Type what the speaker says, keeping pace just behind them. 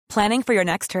Planning for your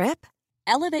next trip?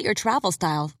 Elevate your travel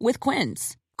style with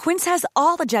Quince. Quince has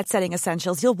all the jet-setting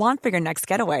essentials you'll want for your next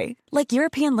getaway, like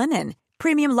European linen,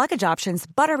 premium luggage options,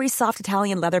 buttery soft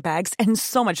Italian leather bags, and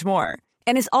so much more.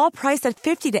 And is all priced at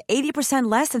 50 to 80%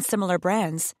 less than similar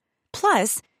brands.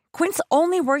 Plus, Quince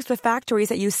only works with factories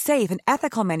that use safe and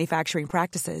ethical manufacturing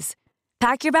practices.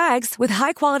 Pack your bags with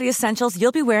high-quality essentials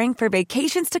you'll be wearing for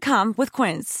vacations to come with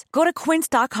Quince. Go to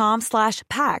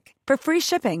quince.com/pack for free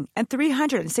shipping and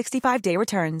 365-day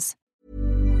returns.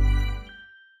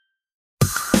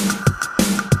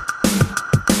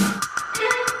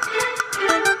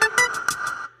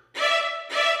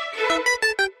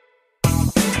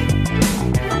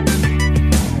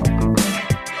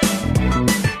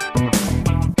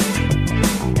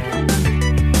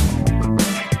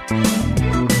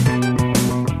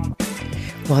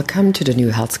 Welcome to the New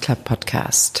Health Club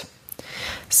podcast.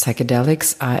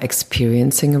 Psychedelics are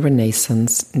experiencing a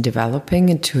renaissance, developing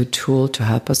into a tool to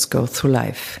help us go through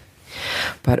life.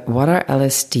 But what are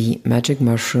LSD, magic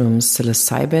mushrooms,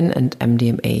 psilocybin, and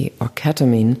MDMA or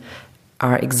ketamine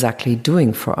are exactly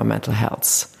doing for our mental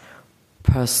health,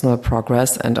 personal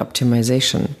progress, and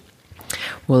optimization?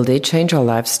 Will they change our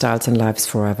lifestyles and lives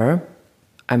forever?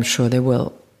 I'm sure they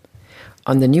will.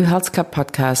 On the New Health Club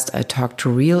podcast, I talk to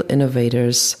real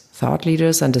innovators, thought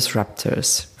leaders, and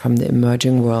disruptors from the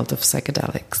emerging world of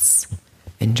psychedelics.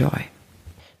 Enjoy.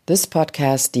 This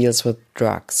podcast deals with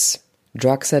drugs.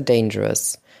 Drugs are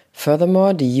dangerous.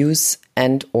 Furthermore, the use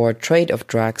and/or trade of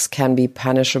drugs can be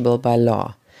punishable by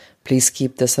law. Please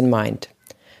keep this in mind.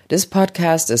 This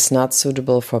podcast is not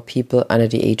suitable for people under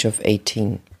the age of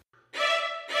 18.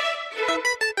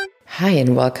 Hi,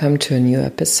 and welcome to a new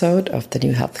episode of the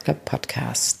New Health Club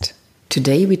podcast.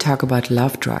 Today we talk about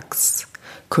love drugs.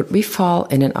 Could we fall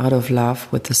in and out of love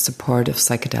with the support of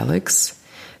psychedelics?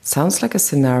 Sounds like a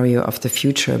scenario of the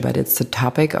future, but it's the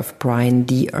topic of Brian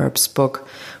D. Earp's book,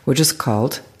 which is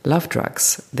called Love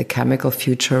Drugs, The Chemical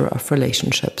Future of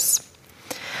Relationships.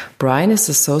 Brian is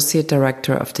Associate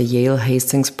Director of the Yale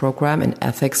Hastings Program in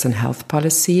Ethics and Health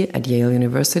Policy at Yale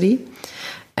University,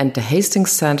 and the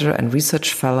Hastings Center and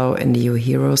Research Fellow in the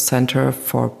O'Hara Center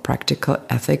for Practical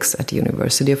Ethics at the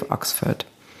University of Oxford.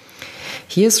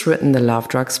 He has written the Love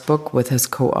Drugs book with his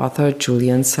co-author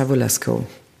Julian Savulescu.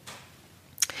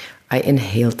 I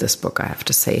inhaled this book, I have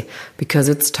to say, because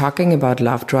it's talking about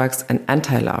love drugs and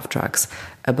anti-love drugs,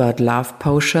 about love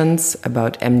potions,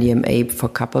 about MDMA for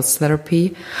couples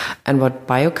therapy, and what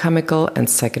biochemical and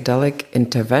psychedelic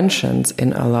interventions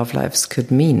in our love lives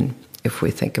could mean, if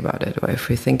we think about it, or if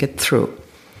we think it through.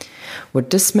 Would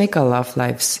this make our love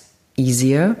lives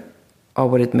easier, or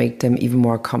would it make them even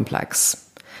more complex?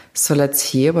 So let's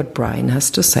hear what Brian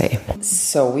has to say.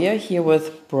 So we are here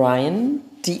with Brian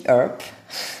D. Earp.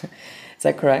 Is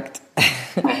that correct?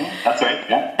 That's right,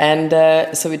 yeah. And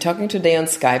so we're talking today on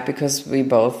Skype because we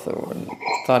both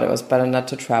thought it was better not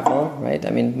to travel, right? I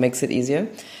mean, it makes it easier.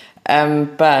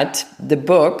 But the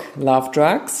book, Love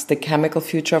Drugs, The Chemical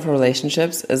Future of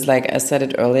Relationships, is like I said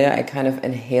it earlier, I kind of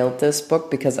inhaled this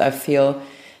book because I feel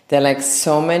there are like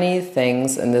so many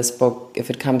things in this book, if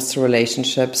it comes to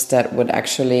relationships, that would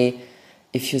actually,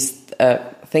 if you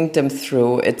think them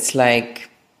through, it's like,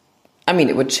 I mean,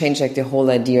 it would change like the whole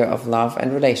idea of love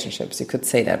and relationships. You could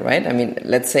say that, right? I mean,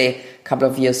 let's say a couple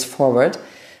of years forward.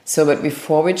 So, but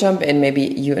before we jump in, maybe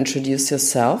you introduce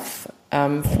yourself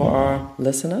for our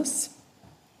listeners.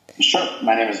 Sure.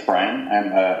 My name is Brian.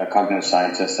 I'm a cognitive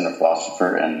scientist and a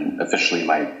philosopher, and officially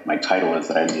my title is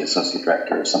that I'm the associate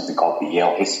director of something called the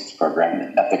Yale Hastings Program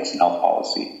in Ethics and Health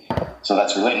Policy. So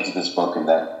that's related to this book in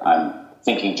that I'm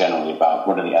thinking generally about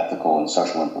what are the ethical and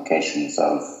social implications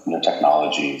of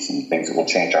technologies and things that will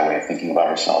change our way of thinking about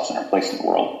ourselves and our place in the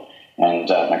world. And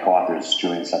my co-author is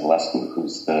Julian Savulescu,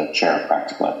 who's the chair of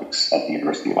practical ethics at the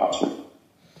University of Oxford.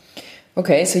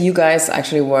 Okay, so you guys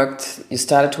actually you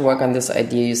started to work on this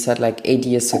idea, you said like 8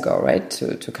 years ago, right?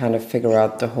 To kind of figure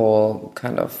out the whole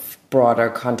kind of broader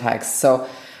context. So,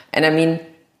 and I mean,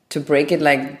 to break it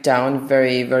like down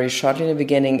very, very shortly in the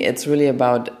beginning, it's really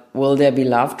about, will there be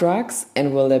love drugs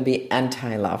and will there be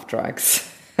anti-love drugs?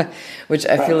 Which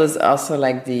I feel is also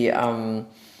like the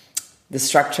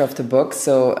structure of the book.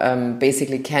 So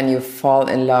basically, can you fall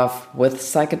in love with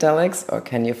psychedelics or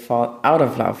can you fall out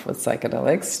of love with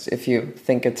psychedelics if you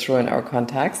think it through in our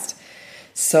context?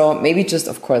 So maybe just,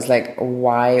 of course, like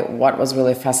what was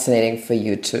really fascinating for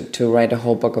you to write a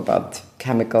whole book about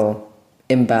chemical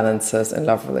imbalances in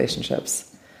love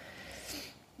relationships?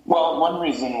 Well, one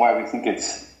reason why we think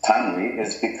it's timely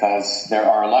is because there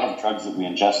are a lot of drugs that we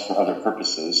ingest for other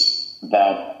purposes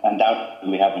that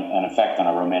undoubtedly have an effect on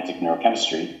our romantic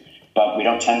neurochemistry. but we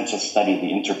don't tend to study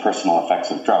the interpersonal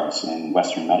effects of drugs in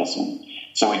Western medicine.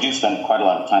 So we do spend quite a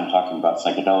lot of time talking about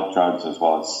psychedelic drugs as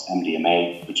well as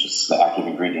MDMA, which is the active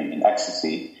ingredient in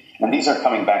ecstasy. And these are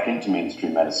coming back into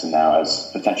mainstream medicine now as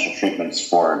potential treatments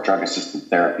for drug-assisted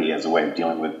therapy as a way of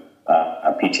dealing with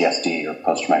PTSD or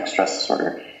post-traumatic stress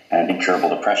disorder and incurable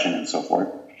depression and so forth.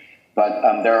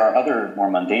 But there are other more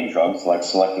mundane drugs like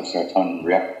selective serotonin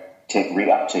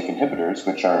reuptake inhibitors,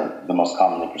 which are the most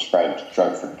commonly prescribed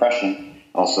drug for depression,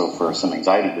 also for some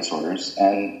anxiety disorders.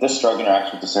 And this drug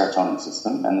interacts with the serotonin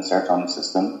system, and the serotonin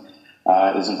system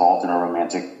is involved in our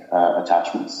romantic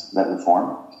attachments that we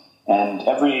form. And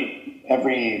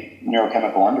every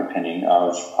neurochemical underpinning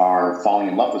of our falling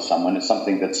in love with someone is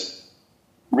something that's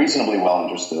reasonably well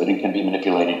understood and can be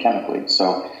manipulated chemically.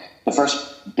 So the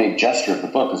first big gesture of the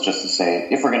book is just to say,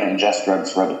 if we're going to ingest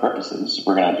drugs for other purposes,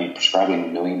 we're going to be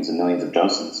prescribing millions and millions of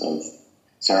doses of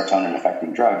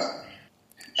serotonin-affecting drugs.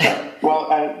 Sure.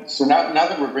 Well, so now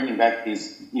that we're bringing back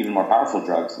these even more powerful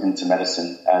drugs into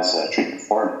medicine as a treatment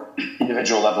for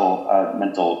individual-level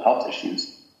mental health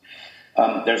issues,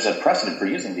 there's a precedent for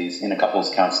using these in a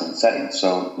couples counseling setting.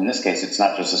 So in this case, it's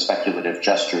not just a speculative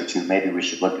gesture to maybe we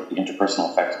should look at the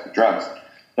interpersonal effects of the drugs.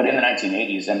 But in the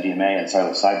 1980s, MDMA and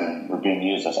psilocybin were being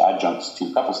used as adjuncts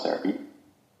to couples therapy.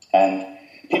 And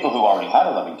people who already had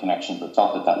a loving connection but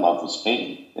felt that love was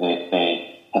fading,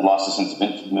 they had lost a sense of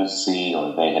intimacy,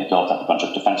 or they had built up a bunch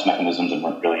of defense mechanisms and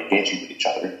weren't really engaging with each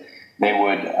other, they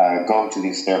would go to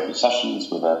these therapy sessions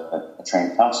with a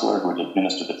trained counselor who would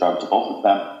administer the drug to both of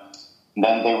them. And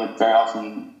then they would very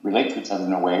often relate to each other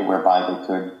in a way whereby they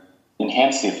could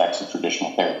enhance the effects of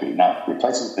traditional therapy, not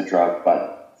replace it with the drug,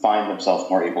 but find themselves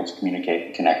more able to communicate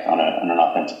and connect on an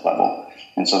authentic level.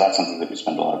 And so that's something that we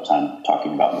spend a lot of time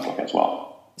talking about in the book as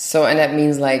well. So, and that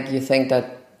means like you think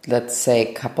that, let's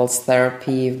say, couples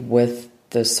therapy with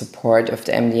the support of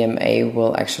the MDMA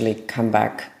will actually come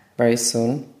back very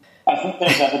soon? I think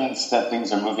there's evidence that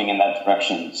things are moving in that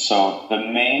direction. So the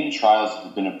main trials that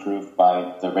have been approved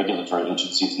by the regulatory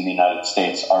agencies in the United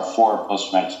States are for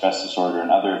post-traumatic stress disorder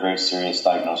and other very serious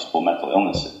diagnosable mental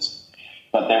illnesses.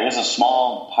 But there is a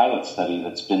small pilot study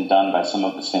that's been done by some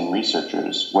of the same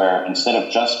researchers where instead of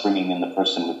just bringing in the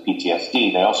person with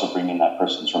PTSD, they also bring in that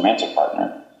person's romantic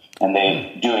partner. And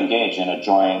they do engage in a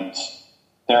joint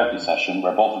therapy session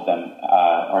where both of them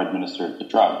are administered the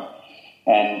drug.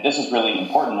 And this is really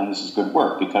important and this is good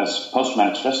work because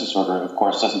post-traumatic stress disorder, of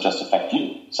course, doesn't just affect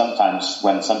you. Sometimes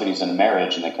when somebody's in a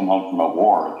marriage and they come home from a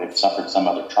war, they've suffered some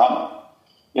other trauma,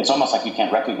 it's almost like you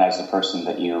can't recognize the person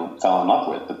that you fell in love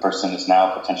with. The person is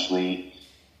now potentially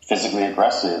physically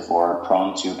aggressive or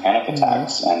prone to panic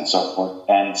attacks and so forth.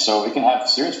 And so it can have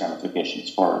serious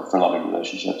ramifications for loving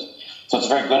relationships. So it's a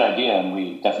very good idea, and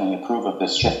we definitely approve of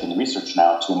this shift in the research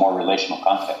now to a more relational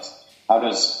context. How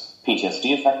does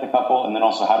PTSD affect the couple? And then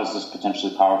also how does this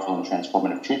potentially powerful and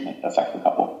transformative treatment affect the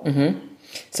couple? Mm-hmm.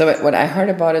 So what I heard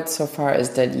about it so far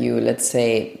is that you, let's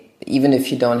say, even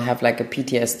if you don't have like a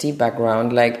PTSD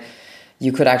background, like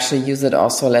you could actually use it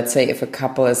also, let's say, if a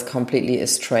couple is completely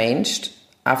estranged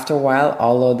after a while,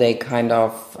 although they kind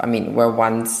of, were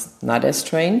once not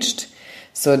estranged,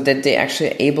 so that they actually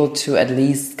able to at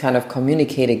least kind of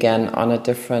communicate again on a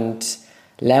different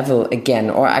level again,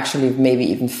 or actually maybe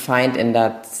even find in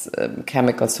that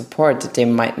chemical support that they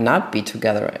might not be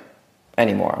together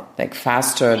anymore, like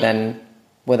faster than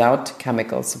without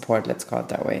chemical support, let's call it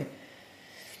that way.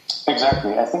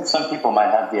 Exactly. I think some people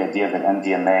might have the idea that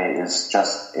MDMA is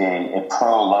just a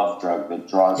pro-love drug that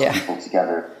draws people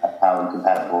together, how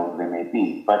incompatible they may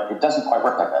be. But it doesn't quite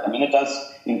work like that. It does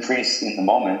increase in the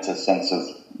moment a sense of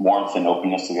warmth and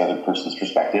openness to the other person's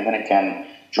perspective, and it can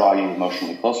draw you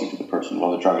emotionally closer to the person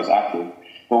while the drug is active.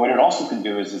 But what it also can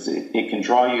do is it can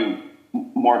draw you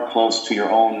more close to your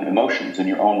own emotions and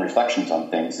your own reflections on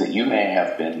things that you may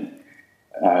have been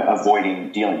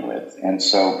avoiding dealing with. And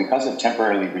so because it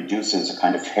temporarily reduces a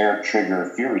kind of hair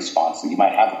trigger fear response that you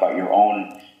might have about your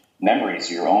own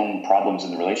memories, your own problems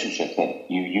in the relationship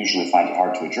that you usually find it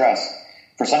hard to address,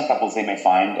 for some couples they may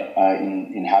find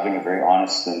in having a very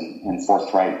honest and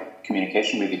forthright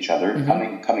communication with each other,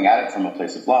 coming at it from a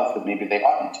place of love, that maybe they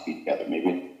oughtn't to be together.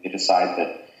 Maybe they decide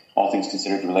that all things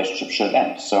considered, the relationship should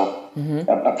end. So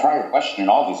a prior question in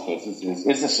all these cases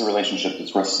is this a relationship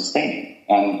that's worth sustaining?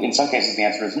 And in some cases, the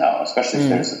answer is no, especially if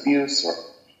there's abuse or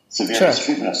severe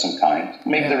mistreatment of some kind.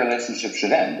 Maybe the relationship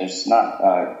should end. It's not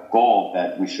a goal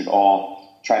that we should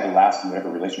all try to last in whatever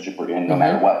relationship we're in, no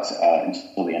matter what,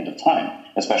 until the end of time,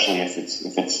 especially if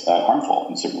it's harmful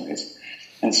in certain ways.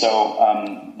 And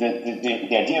so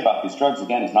the idea about these drugs,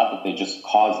 again, is not that they just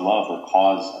cause love or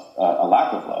cause a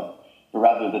lack of love, but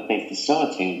rather that they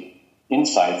facilitate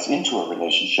insights into a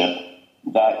relationship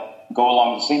that go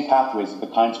along the same pathways of the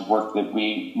kinds of work that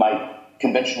we might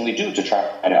conventionally do to try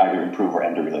to either improve or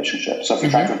end a relationship. So if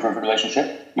you're trying to improve a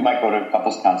relationship, you might go to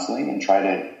couples counseling and try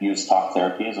to use talk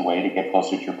therapy as a way to get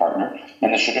closer to your partner.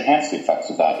 And this should enhance the effects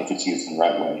of that if it's used in the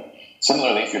right way.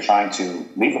 Similarly, if you're trying to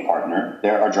leave a partner,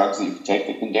 there are drugs that you can take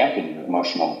that can dampen your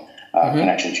emotional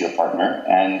connection to your partner.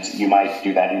 And you might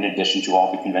do that in addition to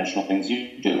all the conventional things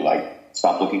you do, like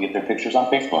stop looking at their pictures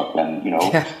on Facebook and,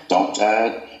 don't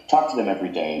talk to them every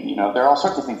day. There are all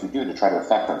sorts of things we do to try to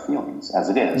affect our feelings as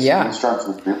it is. Yeah. These drugs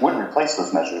wouldn't replace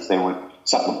those measures. They would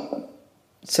supplement them.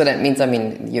 So that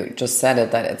means, you just said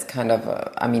it, that it's kind of,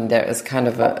 there is kind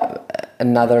of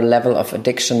another level of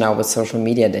addiction now with social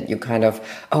media, that you kind of,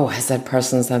 has that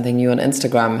person something new on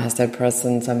Instagram? Has that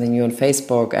person something new on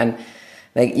Facebook? And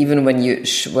like, even when you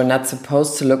were not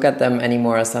supposed to look at them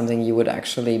anymore or something, you would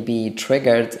actually be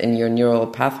triggered in your neural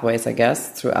pathways, I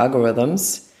guess, through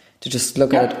algorithms to just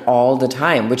look at it all the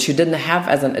time, which you didn't have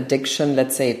as an addiction,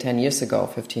 let's say 10 years ago,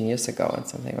 15 years ago and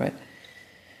something, right?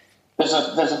 There's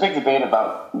a big debate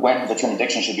about when the term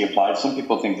addiction should be applied. Some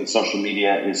people think that social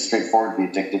media is straightforwardly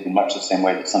addictive in much the same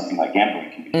way that something like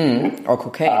gambling can be addictive. Or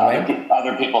cocaine, right?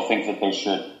 Other people think that they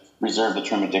should reserve the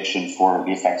term addiction for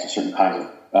the effects of certain kinds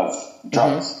of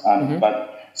drugs.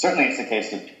 But certainly it's the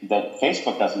case that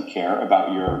Facebook doesn't care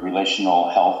about your relational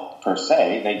health per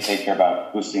se. They care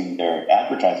about boosting their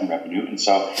advertising revenue. And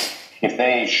so if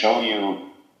they show you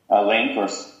a link or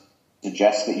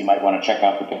suggest that you might want to check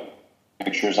out the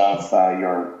pictures of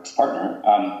your partner,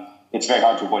 it's very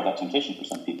hard to avoid that temptation for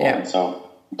some people. And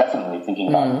so definitely thinking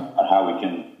about how we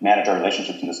can manage our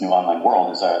relationships in this new online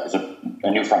world is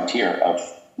a new frontier of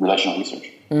relational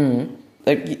research.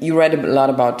 Like, you write a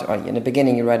lot about, or in the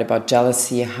beginning you write about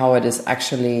jealousy, how it is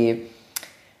actually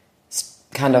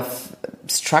kind of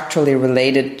structurally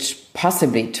related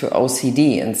possibly to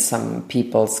OCD in some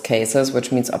people's cases,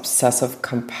 which means obsessive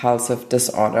compulsive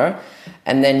disorder.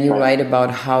 And then you write about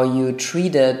how you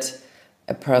treated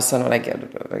a person, like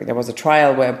there was a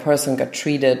trial where a person got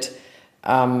treated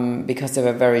because they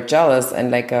were very jealous, and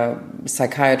like a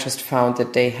psychiatrist found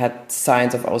that they had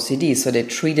signs of OCD. So they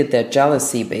treated their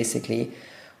jealousy basically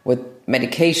with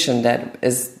medication that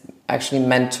is actually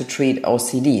meant to treat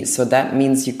OCD. So that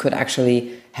means you could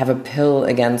actually have a pill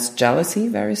against jealousy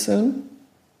very soon?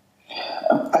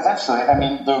 Potentially.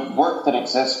 The work that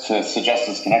exists to suggest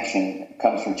this connection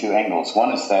comes from two angles.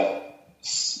 One is that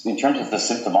in terms of the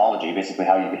symptomology, basically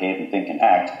how you behave and think and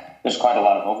act, there's quite a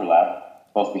lot of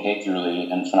overlap, both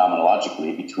behaviorally and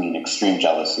phenomenologically, between extreme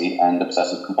jealousy and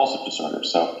obsessive-compulsive disorder.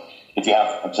 So if you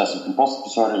have obsessive-compulsive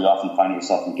disorder, you often find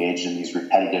yourself engaged in these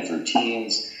repetitive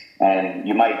routines, and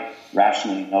you might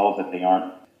rationally know that they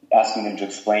aren't asking them to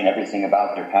explain everything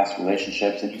about their past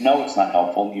relationships, and it's not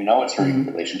helpful, it's hurting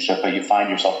the relationship, but you find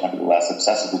yourself nevertheless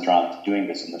obsessively drawn to doing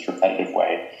this in this repetitive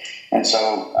way. And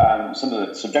so some of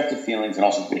the subjective feelings and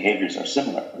also behaviors are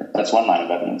similar. That's one line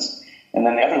of evidence. And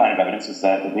then the other line of evidence is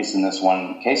that, at least in this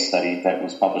one case study that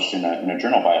was published in a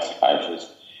journal by a psychiatrist,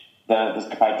 the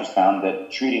psychiatrist found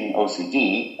that treating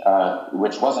OCD,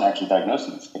 which wasn't actually diagnosed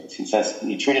in this case, he says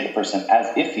he treated the person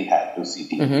as if he had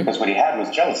OCD, because what he had was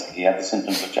jealousy. He had the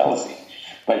symptoms of jealousy.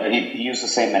 But he used the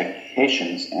same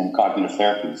medications and cognitive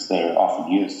therapies that are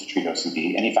often used to treat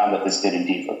OCD, and he found that this did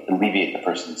indeed alleviate the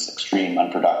person's extreme,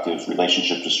 unproductive,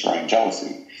 relationship-destroying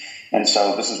jealousy. And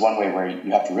so this is one way where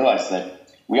you have to realize that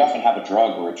we often have a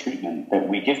drug or a treatment that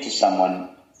we give to someone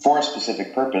for a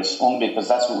specific purpose, only because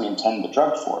that's what we intend the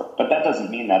drug for. But that doesn't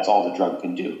mean that's all the drug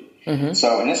can do.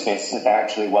 So in this case, it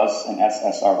actually was an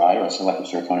SSRI, or a selective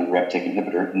serotonin reuptake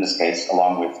inhibitor, in this case,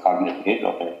 along with cognitive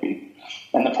behavioral therapy.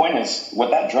 And the point is, what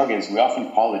that drug is, we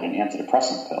often call it an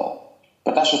antidepressant pill.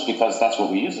 But that's just because that's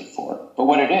what we use it for. But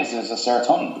what it is a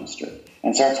serotonin booster.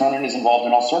 And serotonin is involved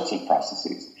in all sorts of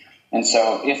processes. And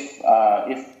so if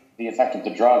the effect of the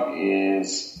drug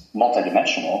is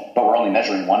multidimensional, but we're only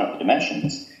measuring one of the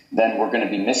dimensions, then we're going to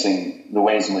be missing the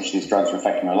ways in which these drugs are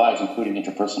affecting our lives, including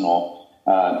interpersonal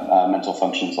mental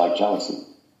functions like jealousy.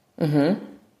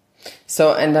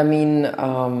 So, and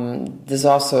this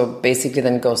also basically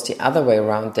then goes the other way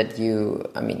around, that you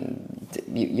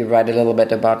write a little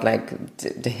bit about like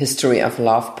the history of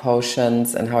love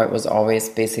potions and how it was always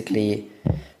basically,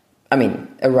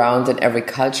 around in every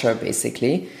culture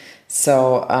basically.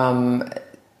 So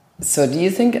do you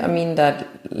think, that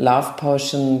love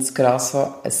potions could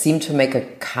also seem to make a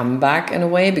comeback in a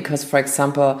way? Because, for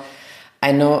example,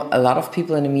 I know a lot of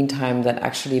people in the meantime that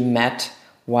actually met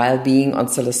while being on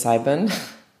psilocybin.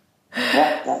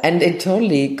 And they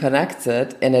totally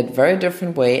connected in a very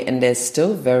different way, and they're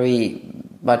still very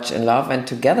much in love and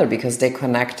together because they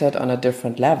connected on a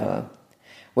different level.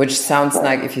 which sounds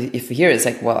like if you hear it, it's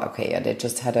like, well, okay, yeah, they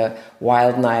just had a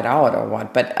wild night out or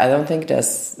what. But I don't think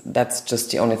that's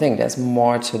just the only thing. There's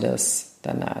more to this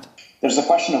than that. There's the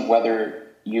question of whether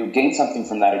you gain something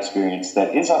from that experience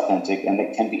that is authentic and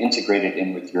that can be integrated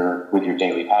in with your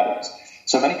daily patterns.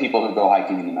 So many people who go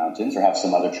hiking in the mountains or have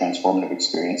some other transformative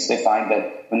experience, they find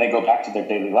that when they go back to their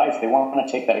daily life, they want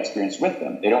to take that experience with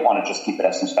them. They don't want to just keep it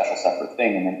as some special separate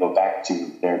thing and then go back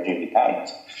to their daily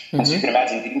patterns. And so you can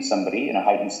imagine meeting somebody in a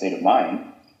heightened state of mind,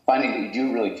 finding that you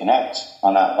do really connect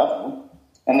on that level,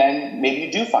 and then maybe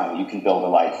you do find that you can build a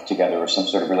life together or some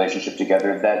sort of relationship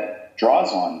together that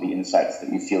draws on the insights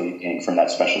that you feel you gain from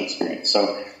that special experience.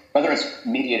 So whether it's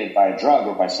mediated by a drug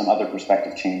or by some other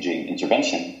perspective-changing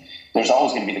intervention, there's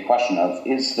always going to be the question of,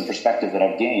 is the perspective that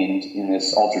I've gained in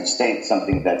this altered state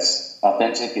something that's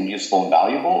authentic and useful and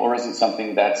valuable, or is it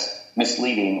something that's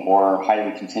misleading or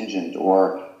highly contingent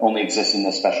or only exists in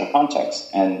this special context?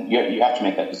 And you have to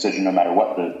make that decision no matter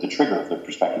what the trigger of the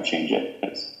perspective change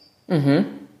is.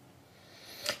 Mm-hmm.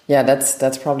 Yeah,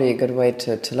 that's probably a good way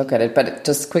to look at it. But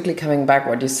just quickly coming back,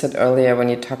 what you said earlier when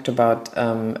you talked about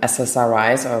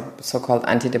SSRIs or so-called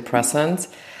antidepressants.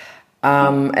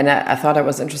 And I thought it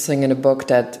was interesting in a book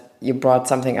that you brought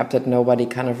something up that nobody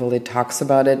kind of really talks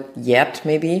about it yet,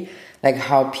 maybe, like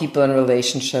how people in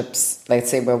relationships, let's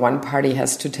say where one party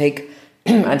has to take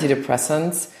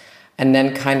antidepressants and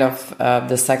then kind of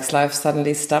the sex life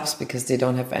suddenly stops because they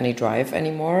don't have any drive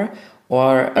anymore.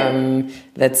 Or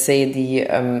let's say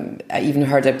I even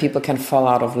heard that people can fall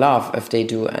out of love if they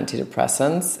do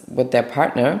antidepressants with their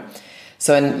partner.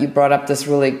 So, and you brought up this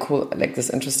really cool, like this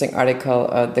interesting article,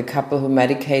 the couple who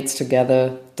medicates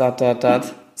together, ...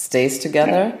 stays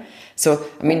together. So,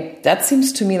 I mean, that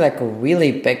seems to me like a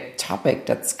really big topic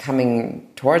that's coming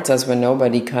towards us when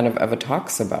nobody kind of ever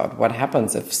talks about what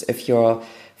happens if your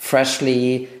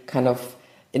freshly kind of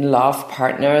in love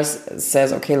partners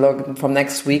says, okay, look, from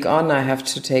next week on, I have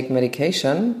to take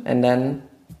medication, and then...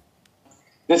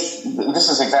 This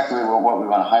is exactly what we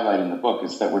want to highlight in the book,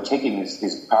 is that we're taking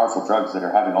these powerful drugs that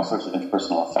are having all sorts of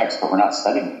interpersonal effects, but we're not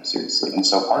studying them seriously. And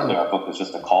so partly our book is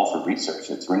just a call for research.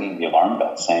 It's ringing the alarm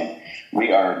bell saying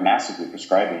we are massively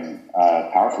prescribing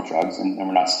powerful drugs and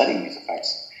we're not studying these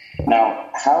effects. Now,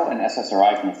 how an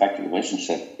SSRI can affect your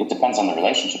relationship, it depends on the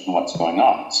relationship and what's going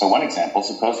on. So one example,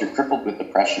 suppose you're crippled with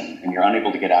depression and you're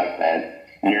unable to get out of bed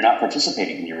and you're not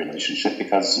participating in your relationship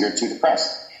because you're too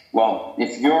depressed. Well,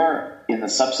 if you're in the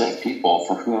subset of people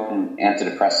for whom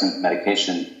antidepressant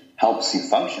medication helps you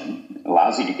function,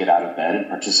 allows you to get out of bed and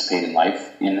participate in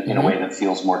life in a way that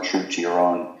feels more true to your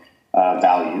own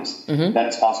values, then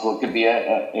it's possible it could be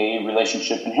a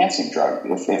relationship-enhancing drug.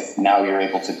 If now you're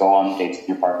able to go on dates with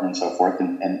your partner and so forth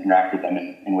and interact with them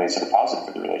in ways that are positive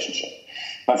for the relationship.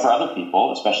 But for other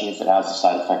people, especially if it has a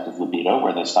side effect of libido,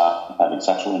 where they stop having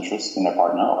sexual interest in their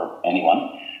partner or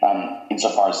anyone,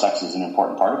 insofar as sex is an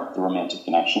important part of the romantic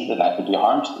connection, then that could be a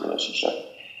harm to the relationship.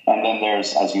 And then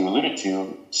there's, as you alluded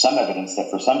to, some evidence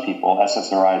that for some people,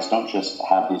 SSRIs don't just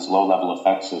have these low-level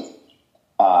effects of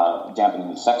dampening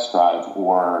the sex drive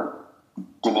or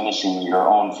diminishing your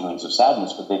own feelings of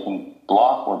sadness, but they can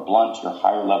block or blunt your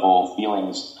higher-level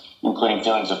feelings, including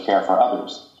feelings of care for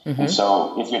others. And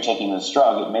so if you're taking this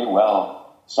drug, it may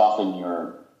well soften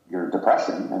your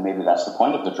depression, and maybe that's the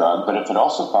point of the drug, but if it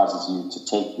also causes you to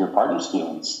take your partner's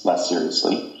feelings less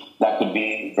seriously, that could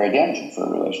be very damaging for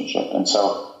a relationship. And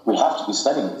so we have to be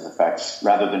studying these effects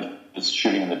rather than just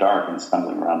shooting in the dark and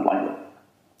stumbling around blindly.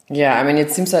 Yeah, I mean,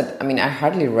 it seems that, I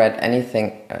hardly read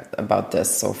anything about this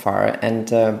so far, and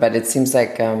but it seems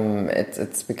like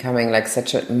it's becoming like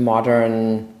such a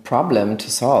modern problem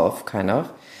to solve, kind of.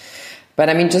 But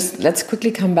I mean, just let's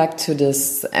quickly come back to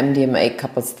this MDMA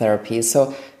couples therapy.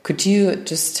 So could you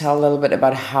just tell a little bit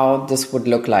about how this would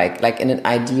look like in an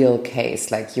ideal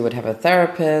case? Like you would have a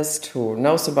therapist who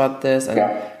knows about this,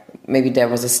 and maybe there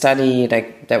was a study,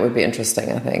 like that would be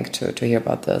interesting, I think, to hear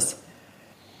about this.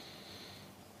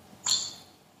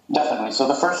 Definitely. So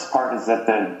the first part is that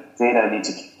the data need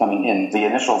to keep coming in. The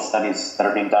initial studies that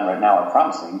are being done right now are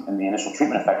promising, and the initial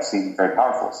treatment effects seem very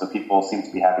powerful. So people seem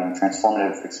to be having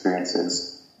transformative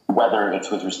experiences, whether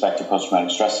it's with respect to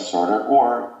post-traumatic stress disorder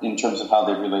or in terms of how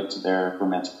they relate to their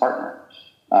romantic partner.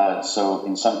 So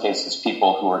in some cases,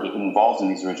 people who are involved in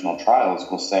these original trials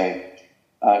will say,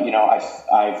 I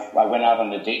went out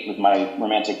on a date with my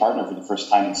romantic partner for the first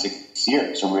time in 6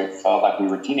 years, or it felt like we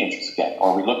were teenagers again,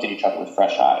 or we looked at each other with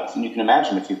fresh eyes. And you can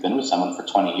imagine if you've been with someone for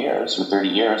 20 years or 30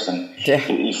 years and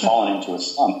you've fallen into a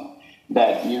slump,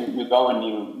 that you go and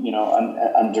you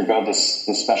undergo this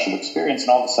special experience,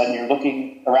 and all of a sudden you're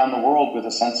looking around the world with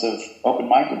a sense of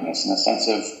open-mindedness and a sense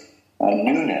of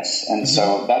newness. And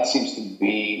so that seems to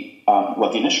be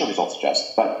what the initial results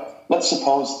suggest. But let's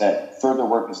suppose that further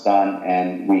work is done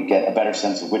and we get a better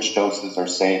sense of which doses are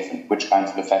safe and which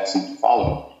kinds of effects seem to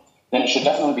follow. Then it should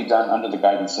definitely be done under the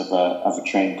guidance of a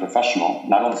trained professional,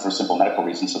 not only for simple medical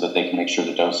reasons so that they can make sure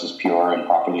the dose is pure and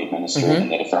properly administered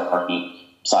and that if there are any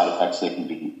side effects, they can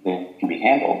be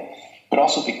handled, but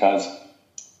also because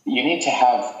you need to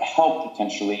have help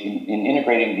potentially in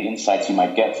integrating the insights you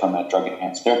might get from a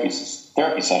drug-enhanced therapy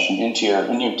session into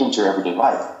your everyday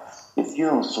life. If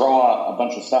you throw a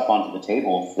bunch of stuff onto the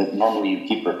table that normally you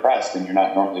keep repressed and you're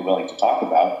not normally willing to talk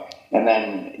about, and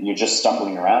then you're just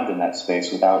stumbling around in that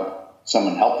space without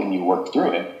someone helping you work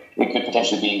through it, it could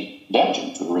potentially be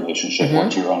damaging to a relationship or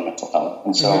to your own mental health.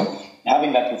 And so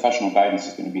having that professional guidance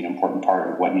is going to be an important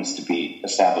part of what needs to be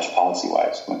established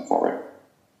policy-wise going forward.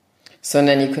 So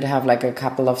then you could have like a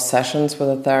couple of sessions with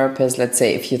a therapist. Let's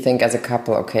say if you think as a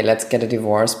couple, okay, let's get a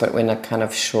divorce, but we're not kind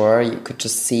of sure. You could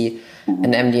just see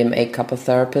an MDMA couple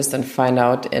therapist and find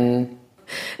out in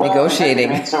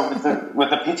negotiating. And so with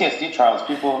the PTSD trials,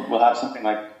 people will have something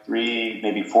like 3,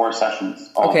 maybe 4 sessions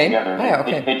all together.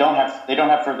 They don't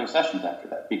have further sessions after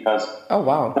that because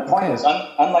the point is,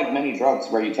 unlike many drugs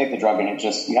where you take the drug and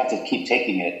you have to keep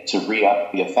taking it to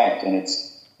re-up the effect, and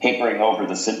it's papering over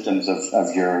the symptoms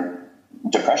of your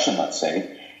depression, let's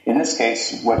say. In this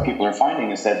case, what people are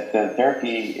finding is that the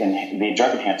therapy and the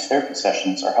drug-enhanced therapy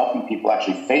sessions are helping people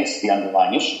actually face the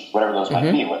underlying issues, whatever those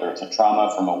might be, whether it's a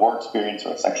trauma from a war experience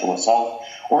or a sexual assault,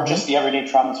 or just the everyday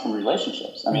traumas from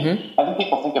relationships. I mean, I think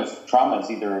people think of trauma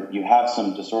as either you have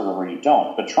some disorder or you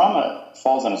don't, but trauma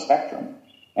falls on a spectrum.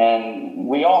 And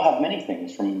we all have many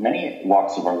things from many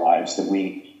walks of our lives that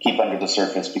we keep under the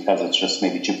surface because it's just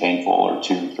maybe too painful or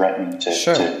too threatening to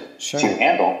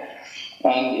handle.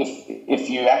 And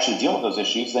if you actually deal with those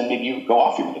issues, then maybe you go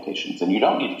off your medications and you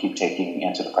don't need to keep taking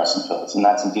antidepressant pills. And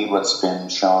that's indeed what's been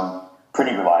shown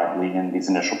pretty reliably in these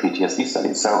initial PTSD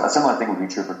studies. So a similar thing would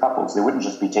be true for couples. They wouldn't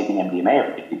just be taking MDMA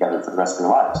every day together for the rest of their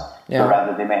lives, but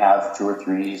rather they may have 2 or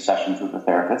 3 sessions with a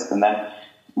therapist, and then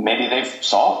maybe they've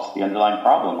solved the underlying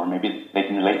problem, or maybe they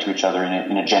can relate to each other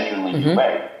in a genuinely new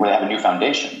way, where they have a new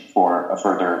foundation for a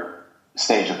further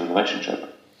stage of the relationship.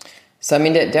 So, I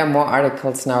mean, there are more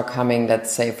articles now coming that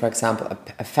say, for example,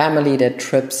 a family that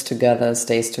trips together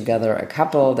stays together, a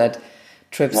couple that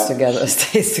trips together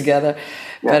stays together.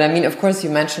 Yeah. But, I mean, of course,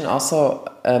 you mentioned also,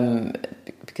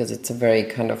 because it's a very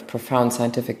kind of profound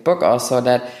scientific book also,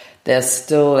 that there's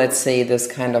still, let's say, this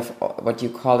kind of, what you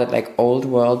call it, like old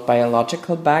world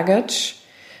biological baggage,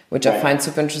 which I find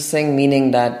super interesting, meaning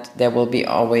that there will be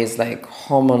always like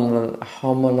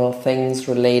hormonal things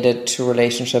related to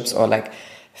relationships, or like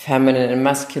feminine and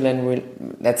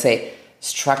masculine, let's say,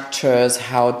 structures,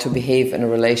 how to behave in a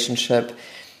relationship.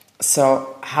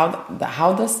 So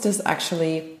how does this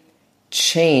actually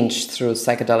change through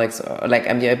psychedelics or like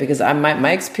MDMA? Because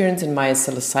my experience in my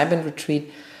psilocybin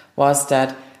retreat was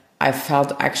that I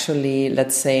felt actually,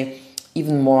 let's say,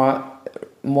 even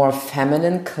more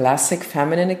feminine, classic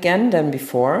feminine again than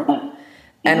before.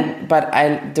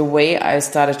 But the way I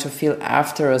started to feel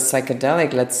after a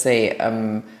psychedelic, let's say,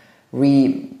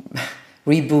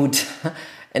 reboot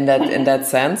in that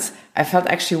sense, I felt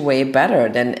actually way better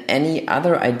than any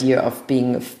other idea of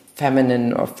being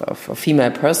feminine or of a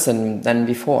female person than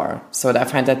before. So I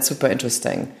find that super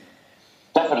interesting.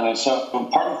 Definitely. So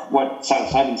part of what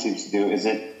psilocybin seems to do is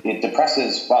it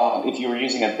depresses, well, if you were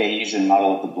using a Bayesian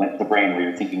model of the brain where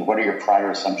you're thinking, what are your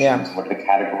prior assumptions, what are the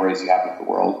categories you have of the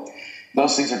world?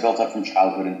 Those things are built up from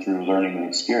childhood and through learning and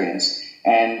experience.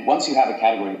 And once you have a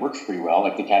category that works pretty well,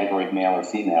 like the category of male or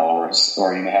female,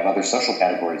 or you may have other social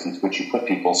categories into which you put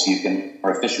people so you can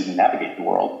more efficiently navigate the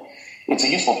world, it's a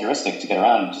useful heuristic to get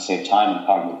around to save time and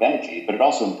cognitive energy, but it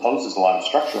also imposes a lot of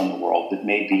structure on the world that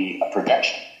may be a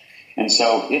projection. And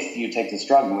so if you take this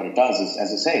drug, and what it does is,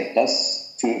 as I say, it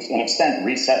does to an extent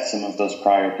reset some of those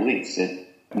prior beliefs.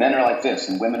 Men are like this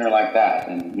and women are like that,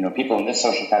 and people in this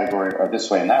social category are this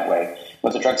way and that way.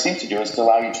 What the drug seems to do is to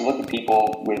allow you to look at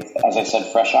people with, as I said,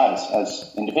 fresh eyes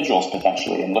as individuals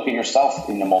potentially, and look at yourself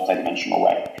in a multidimensional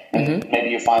way. And maybe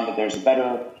you find that there's a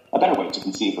better way to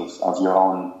conceive of your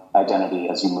own identity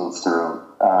as you move through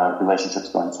relationships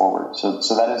going forward. So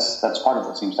that's part of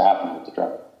what seems to happen with the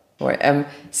drug. Right.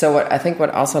 So I think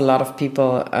what also a lot of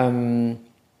people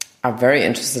are very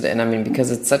interested in, I mean,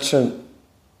 because it's such an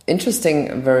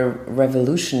interesting, very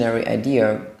revolutionary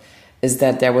idea, is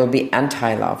that there will be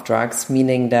anti-love drugs,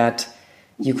 meaning that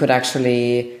you can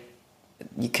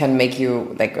make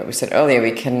like we said earlier,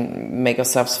 we can make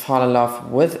ourselves fall in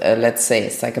love with, let's say, a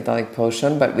psychedelic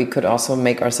potion, but we could also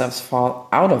make ourselves fall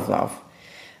out of love.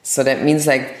 So that means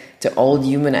like the old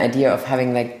human idea of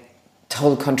having like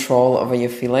total control over your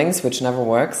feelings, which never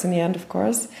works in the end, of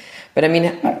course. But I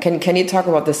mean, can you talk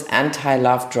about this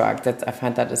anti-love drug? That I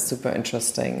find that a super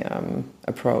interesting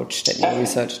approach that you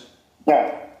researched.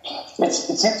 Yeah, it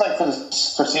seems like for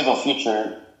the foreseeable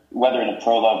future, whether in a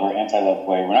pro-love or anti-love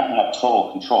way, we're not going to have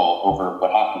total control over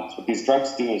what happens. What these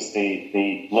drugs do is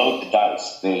they load the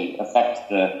dice. They affect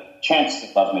the chance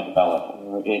that love may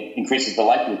develop. It increases the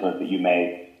likelihood that you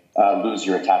may lose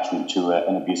your attachment to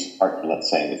an abusive partner, let's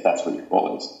say, if that's what your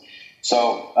goal is.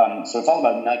 So it's all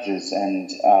about nudges and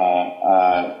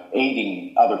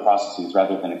aiding other processes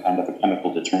rather than a kind of a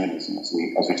chemical determinism, as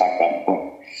we talked about in the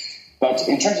book. But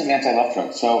in terms of the anti-love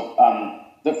drug,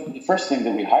 the first thing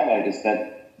that we highlight is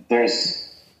that there's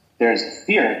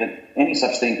fear that any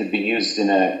such thing could be used in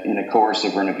a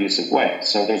coercive or an abusive way.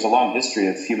 So there's a long history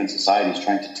of human societies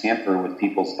trying to tamper with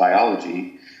people's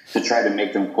biology to try to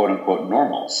make them quote unquote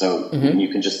normal. So you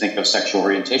can just think of sexual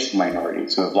orientation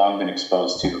minorities who have long been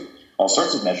exposed to all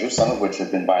sorts of measures, some of which have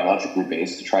been biologically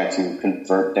based, to try to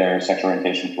convert their sexual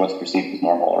orientation to what's perceived as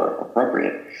normal or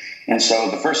appropriate. And so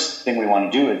the first thing we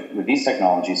want to do with these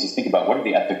technologies is think about what are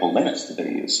the ethical limits to their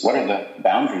use? What are the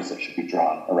boundaries that should be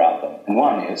drawn around them? And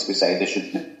one is, we say they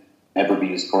should never be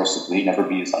used coercively, never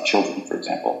be used on children, for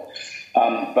example.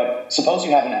 But suppose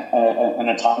you have an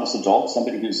autonomous adult,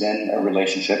 somebody who's in a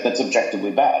relationship that's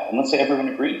objectively bad. And let's say everyone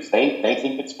agrees. They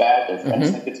think it's bad, their friends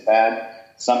think it's bad.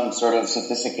 Some sort of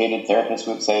sophisticated therapist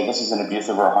would say this is an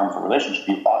abusive or a harmful relationship.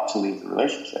 You ought to leave the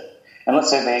relationship. And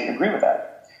let's say they agree with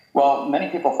that. Well, many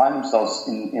people find themselves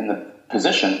in the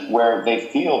position where they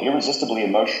feel irresistibly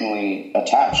emotionally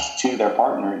attached to their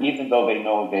partner, even though they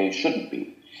know they shouldn't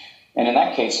be. And in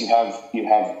that case, you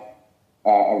have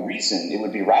a reason. It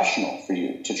would be rational for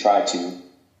you to try to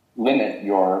limit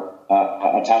your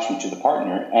attachment to the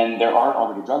partner. And there are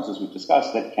already drugs, as we've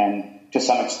discussed, that can, to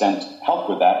some extent, help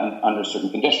with that under certain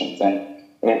conditions. And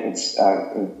well,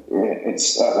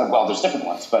 there's different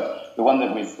ones, but the one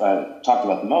that we've talked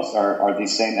about the most are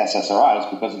these same SSRIs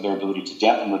because of their ability to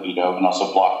dampen libido and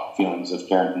also block feelings of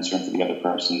care and concern for the other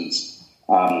person's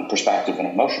perspective and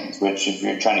emotions, which if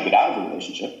you're trying to get out of a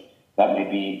relationship, that may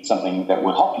be something that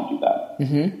will help you do that.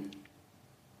 Mm-hmm.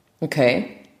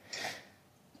 Okay.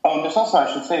 There's also,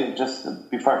 I should say, just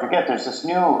before I forget, there's this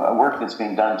new work that's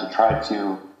being done to try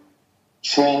to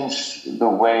change the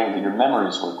way that your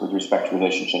memories work with respect to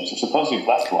relationships. So suppose you've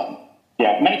left one.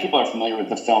 Yeah, many people are familiar with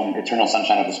the film Eternal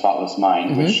Sunshine of the Spotless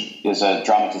Mind, which is a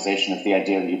dramatization of the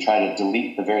idea that you try to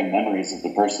delete the very memories of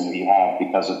the person that you have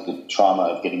because of the trauma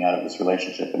of getting out of this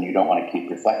relationship, and you don't want to keep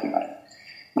reflecting on it.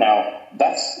 Now,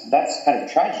 that's kind of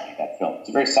a tragedy, that film. It's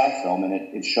a very sad film, and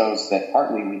it shows that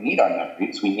partly we need our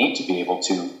memories. We need to be able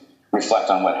to reflect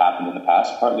on what happened in the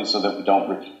past, partly so that we don't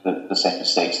repeat the same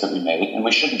mistakes that we made, and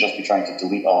we shouldn't just be trying to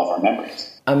delete all of our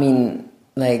memories. I mean,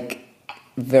 like,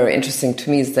 very interesting to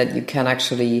me is that you can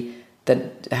actually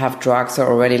have drugs or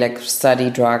already like study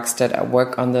drugs that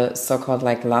work on the so-called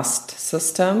like lust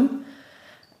system.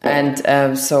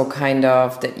 And so kind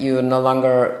of that you would no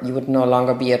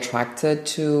longer be attracted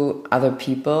to other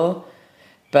people.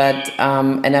 But,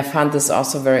 and I found this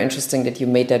also very interesting that you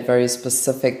made that very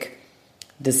specific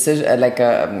decision, like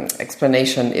a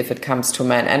explanation if it comes to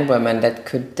men and women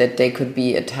that they could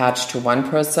be attached to one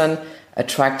person,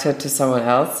 attracted to someone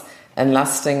else and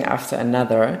lusting after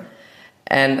another.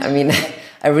 And I mean,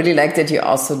 I really like that you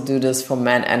also do this for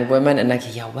men and women, and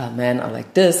like, yeah, well, men are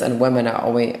like this, and women are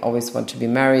always want to be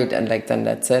married, and like then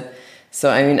that's it. So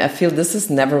I mean, I feel this is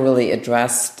never really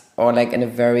addressed, or like in a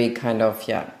very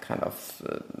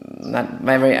not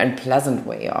very unpleasant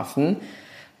way often.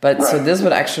 But right. So this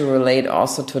would actually relate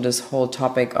also to this whole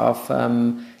topic of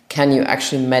can you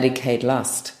actually medicate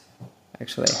lust?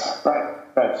 Actually,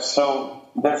 right. So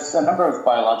there's a number of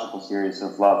biological theories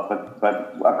of love,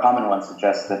 but a common one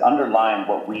suggests that underlying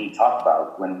what we talk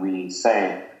about when we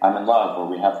say I'm in love, or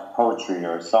we have poetry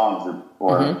or songs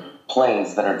or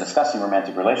plays that are discussing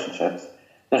romantic relationships,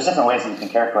 there's different ways that you can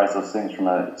characterize those things from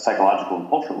a psychological and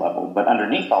cultural level. But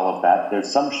underneath all of that,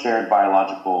 there's some shared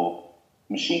biological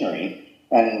machinery.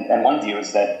 And one view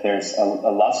is that there's a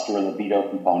lust or a libido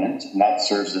component, and that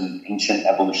serves an ancient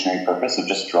evolutionary purpose of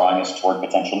just drawing us toward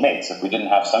potential mates. If we didn't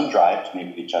have some drive to mate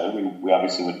with each other, we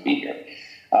obviously wouldn't be here.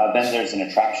 Then there's an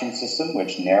attraction system,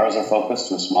 which narrows our focus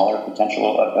to a smaller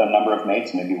potential number of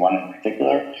mates, maybe one in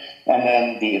particular. And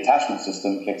then the attachment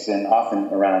system kicks in often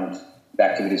around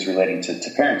activities relating to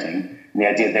parenting. And the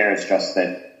idea there is just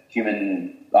that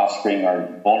human offspring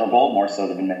are vulnerable, more so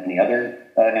than many other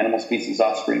animal species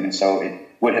offspring, and so it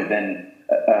would have been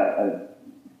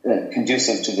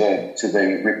conducive to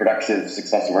the reproductive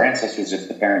success of our ancestors if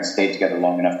the parents stayed together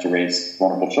long enough to raise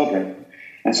vulnerable children.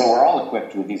 And so we're all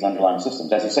equipped with these underlying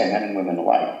systems, as you say, men and women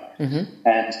alike. Mm-hmm.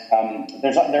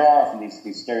 And there are often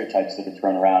these stereotypes that are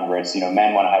thrown around where it's,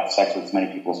 men want to have sex with as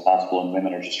many people as possible, and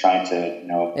women are just trying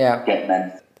to, get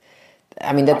men.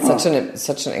 I mean, that's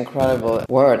such an incredible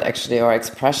word, actually, or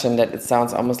expression, that it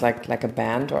sounds almost like a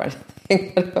band or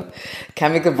anything.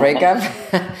 Chemical breakup.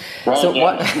 Right, so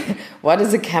yeah. what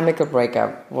is a chemical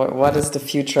breakup? What is the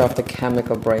future of the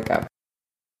chemical breakup?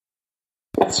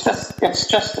 It's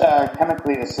just a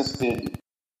chemically assisted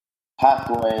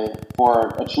pathway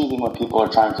for achieving what people are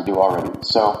trying to do already.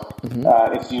 So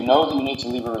if you know that you need to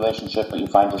leave a relationship, but you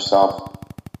find yourself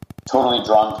totally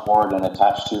drawn toward and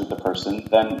attached to the person,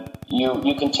 then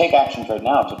you can take actions right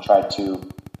now to try to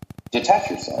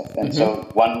detach yourself. And so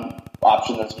one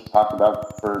option that's been talked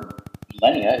about for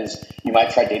millennia is you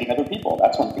might try dating other people.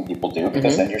 That's one thing people do,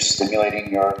 because then you're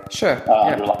stimulating your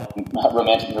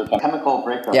romantic chemical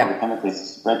breakup. Or chemically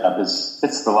breakup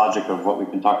fits the logic of what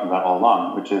we've been talking about all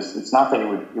along, which is it's not that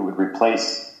it would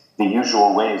replace the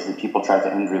usual ways that people try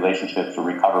to end relationships or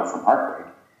recover from heartbreak.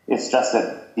 It's just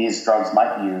that these drugs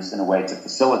might be used in a way to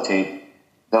facilitate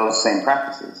those same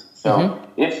practices. So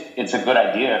if it's a good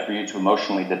idea for you to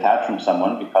emotionally detach from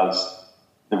someone because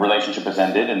the relationship has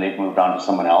ended and they've moved on to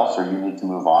someone else, or you need to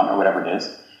move on, or whatever it is,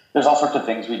 there's all sorts of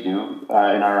things we do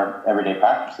in our everyday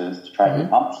practices to try to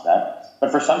accomplish that.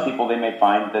 But for some people, they may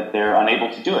find that they're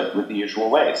unable to do it with the usual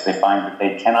ways. They find that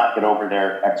they cannot get over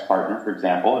their ex-partner, for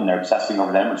example, and they're obsessing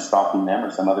over them or stalking them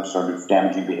or some other sort of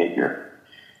damaging behavior.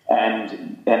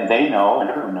 And they know, and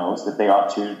everyone knows, that they ought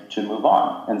to move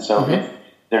on. And so if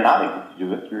they're not able to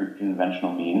do it through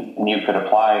conventional means, and you could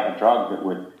apply a drug that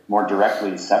would more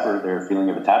directly sever their feeling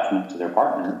of attachment to their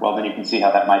partner, well, then you can see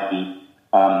how that might be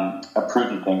a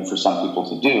prudent thing for some people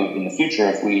to do in the future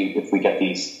if we get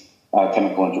these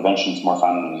chemical interventions more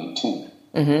finely tuned.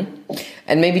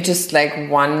 And maybe just like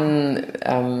one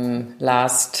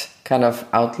last kind of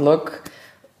outlook.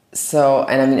 So,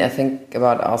 and I mean, I think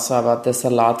about this a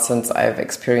lot since I've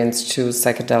experienced 2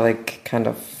 psychedelic kind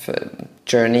of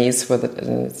journeys with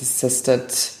an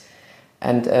assisted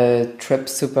and trip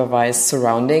supervised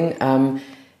surrounding. What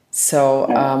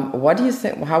do you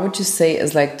think? How would you say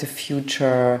is like the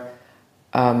future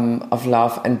of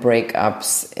love and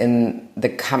breakups in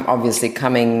the obviously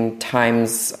coming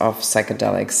times of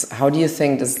psychedelics? How do you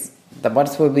think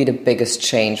what will be the biggest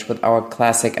change with our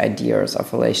classic ideas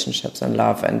of relationships and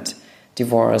love and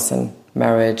divorce and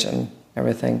marriage and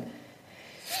everything?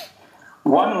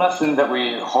 One lesson that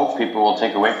we hope people will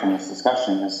take away from this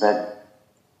discussion is that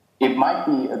it might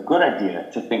be a good idea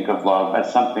to think of love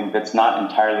as something that's not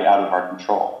entirely out of our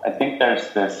control. I think there's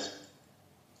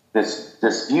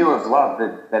this view of love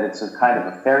that it's a kind of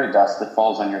a fairy dust that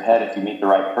falls on your head if you meet the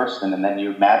right person, and then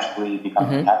you magically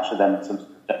become attached to them in some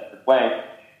sort of desperate way.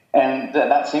 And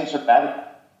that seems sort of bad.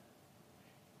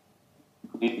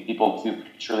 Lead people to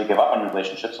surely give up on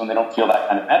relationships when they don't feel that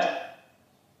kind of magic.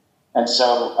 And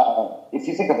so if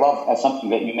you think of love as something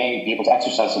that you may be able to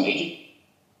exercise some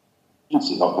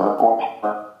agency over or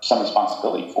have some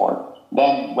responsibility for,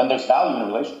 then when there's value in a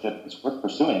relationship it's worth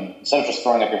pursuing, instead of just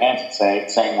throwing up your hands and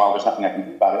saying, well, there's nothing I can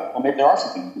do about it, well, maybe there are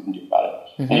some things we can do about it.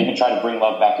 And you can try to bring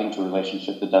love back into a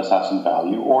relationship that does have some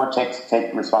value, or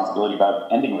take responsibility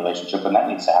about ending a relationship when that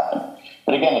needs to happen.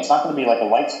 But again, it's not going to be like a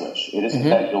light switch. It isn't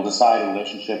that you'll decide a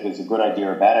relationship is a good idea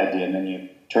or a bad idea, and then you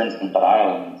turn to the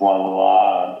dial and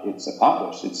voila, it's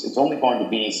accomplished. It's only going to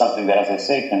be something that, as I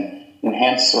say, can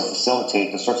enhance or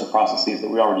facilitate the sorts of processes that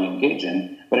we already engage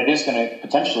in, but it is going to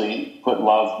potentially put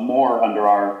love more under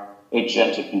our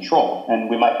agentic control. And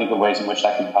we might think of ways in which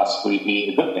that can possibly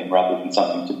be a good thing rather than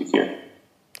something to be feared.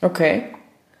 Okay.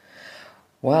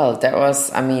 Well, that was,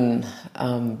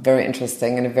 very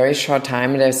interesting. In a very short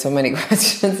time, there's so many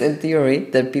questions in theory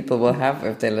that people will have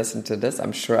if they listen to this.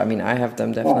 I'm sure. I have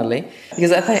them definitely.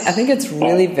 Because I think it's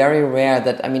really very rare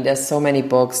that, there's so many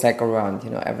books like around,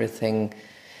 everything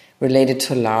related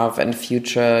to love and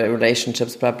future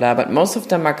relationships, blah, blah. But most of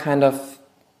them are kind of,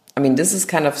 this is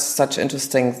kind of such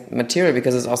interesting material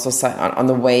because it's also on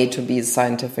the way to be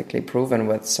scientifically proven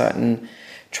with certain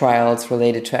trials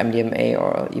related to MDMA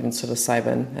or even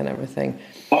psilocybin and everything.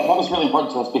 That was really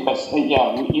important to us because,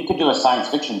 you could do a science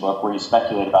fiction book where you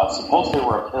speculate about, suppose there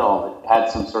were a pill that had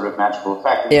some sort of magical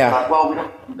effect. And thought, well, we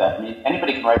don't do that.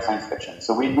 Anybody can write science fiction.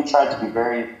 So we tried to be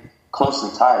very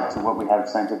closely tied to what we have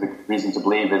scientific reason to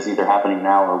believe is either happening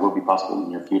now or will be possible in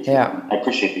the near future. Yeah. I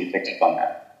appreciate that you picked up on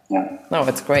that. Yeah. No,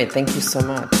 it's great. Thank you so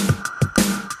much.